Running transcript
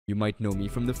You might know me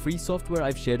from the free software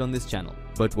I've shared on this channel,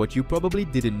 but what you probably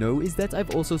didn't know is that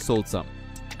I've also sold some,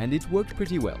 and it worked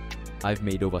pretty well. I've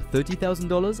made over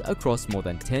 $30,000 across more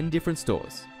than 10 different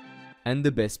stores. And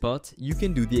the best part, you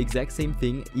can do the exact same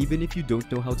thing even if you don't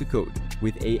know how to code.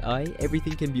 With AI,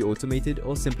 everything can be automated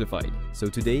or simplified. So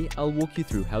today, I'll walk you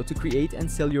through how to create and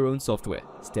sell your own software,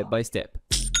 step by step.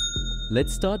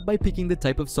 Let's start by picking the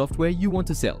type of software you want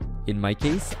to sell. In my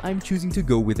case, I'm choosing to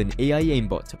go with an AI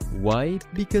aimbot. Why?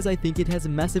 Because I think it has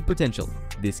massive potential.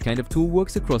 This kind of tool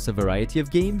works across a variety of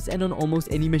games and on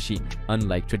almost any machine,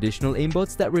 unlike traditional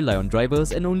aimbots that rely on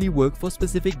drivers and only work for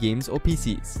specific games or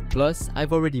PCs. Plus,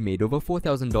 I've already made over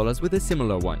 $4,000 with a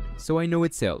similar one, so I know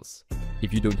it sells.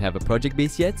 If you don't have a project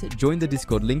base yet, join the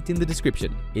Discord linked in the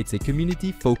description. It's a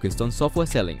community focused on software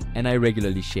selling, and I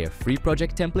regularly share free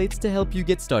project templates to help you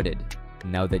get started.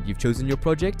 Now that you've chosen your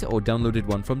project or downloaded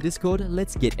one from Discord,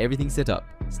 let's get everything set up.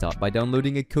 Start by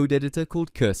downloading a code editor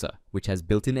called Cursor, which has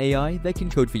built-in AI that can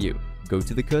code for you. Go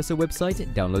to the Cursor website,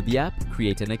 download the app,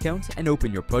 create an account, and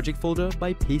open your project folder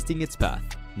by pasting its path.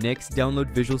 Next,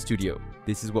 download Visual Studio.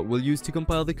 This is what we'll use to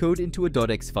compile the code into a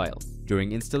 .x file.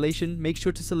 During installation, make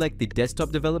sure to select the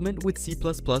desktop development with C++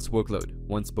 workload.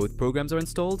 Once both programs are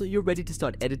installed, you're ready to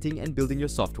start editing and building your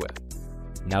software.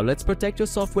 Now let's protect your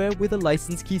software with a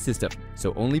licensed key system,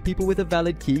 so only people with a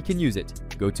valid key can use it.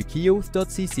 Go to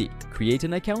keyoath.cc, create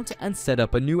an account, and set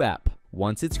up a new app.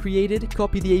 Once it's created,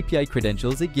 copy the API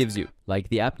credentials it gives you, like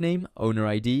the app name, owner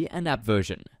ID, and app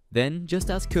version. Then, just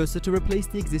ask Cursor to replace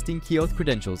the existing Keyoath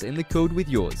credentials in the code with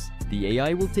yours. The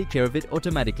AI will take care of it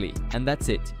automatically, and that's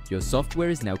it. Your software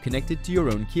is now connected to your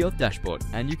own Keyoath dashboard,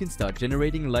 and you can start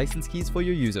generating license keys for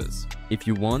your users. If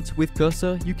you want, with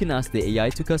Cursor, you can ask the AI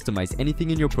to customize anything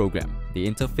in your program. The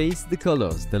interface, the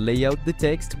colors, the layout, the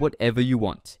text, whatever you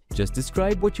want. Just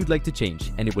describe what you'd like to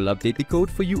change, and it will update the code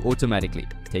for you automatically.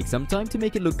 Take some time to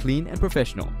make it look clean and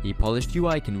professional. A polished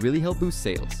UI can really help boost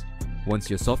sales.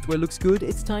 Once your software looks good,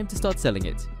 it's time to start selling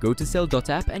it. Go to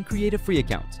sell.app and create a free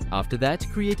account. After that,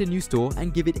 create a new store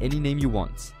and give it any name you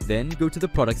want. Then go to the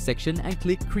product section and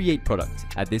click create product.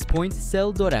 At this point,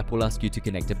 sell.app will ask you to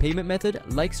connect a payment method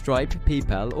like Stripe,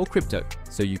 PayPal, or crypto,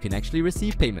 so you can actually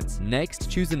receive payments. Next,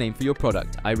 choose a name for your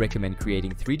product. I recommend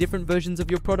creating 3 different versions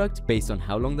of your product based on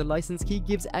how long the license key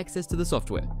gives access to the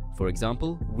software. For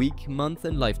example, week, month,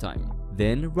 and lifetime.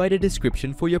 Then write a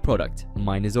description for your product.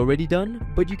 Mine is already done,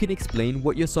 but you can explain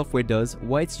what your software does,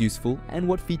 why it's useful, and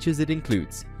what features it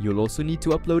includes. You'll also need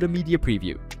to upload a media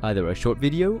preview, either a short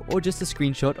video or just a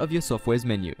screenshot of your software's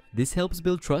menu. This helps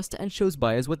build trust and shows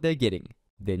buyers what they're getting.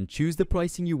 Then choose the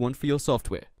pricing you want for your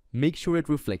software. Make sure it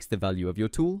reflects the value of your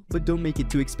tool, but don't make it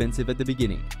too expensive at the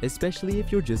beginning, especially if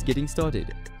you're just getting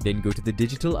started. Then go to the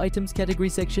digital items category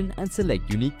section and select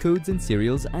unique codes and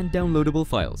serials and downloadable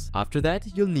files. After that,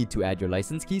 you'll need to add your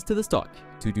license keys to the stock.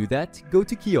 To do that, go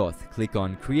to Keyoath, click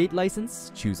on Create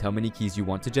License, choose how many keys you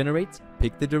want to generate,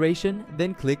 pick the duration,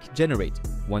 then click Generate.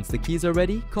 Once the keys are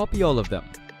ready, copy all of them.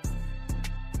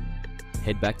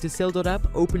 Head back to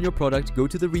sell.app, open your product, go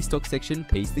to the restock section,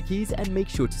 paste the keys, and make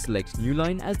sure to select new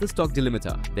line as the stock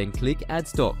delimiter. Then click add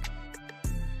stock.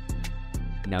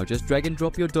 Now just drag and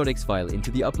drop your .x file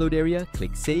into the upload area,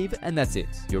 click save, and that's it.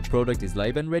 Your product is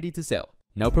live and ready to sell.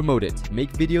 Now promote it,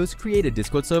 make videos, create a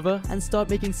Discord server, and start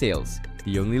making sales.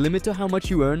 The only limit to how much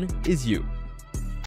you earn is you.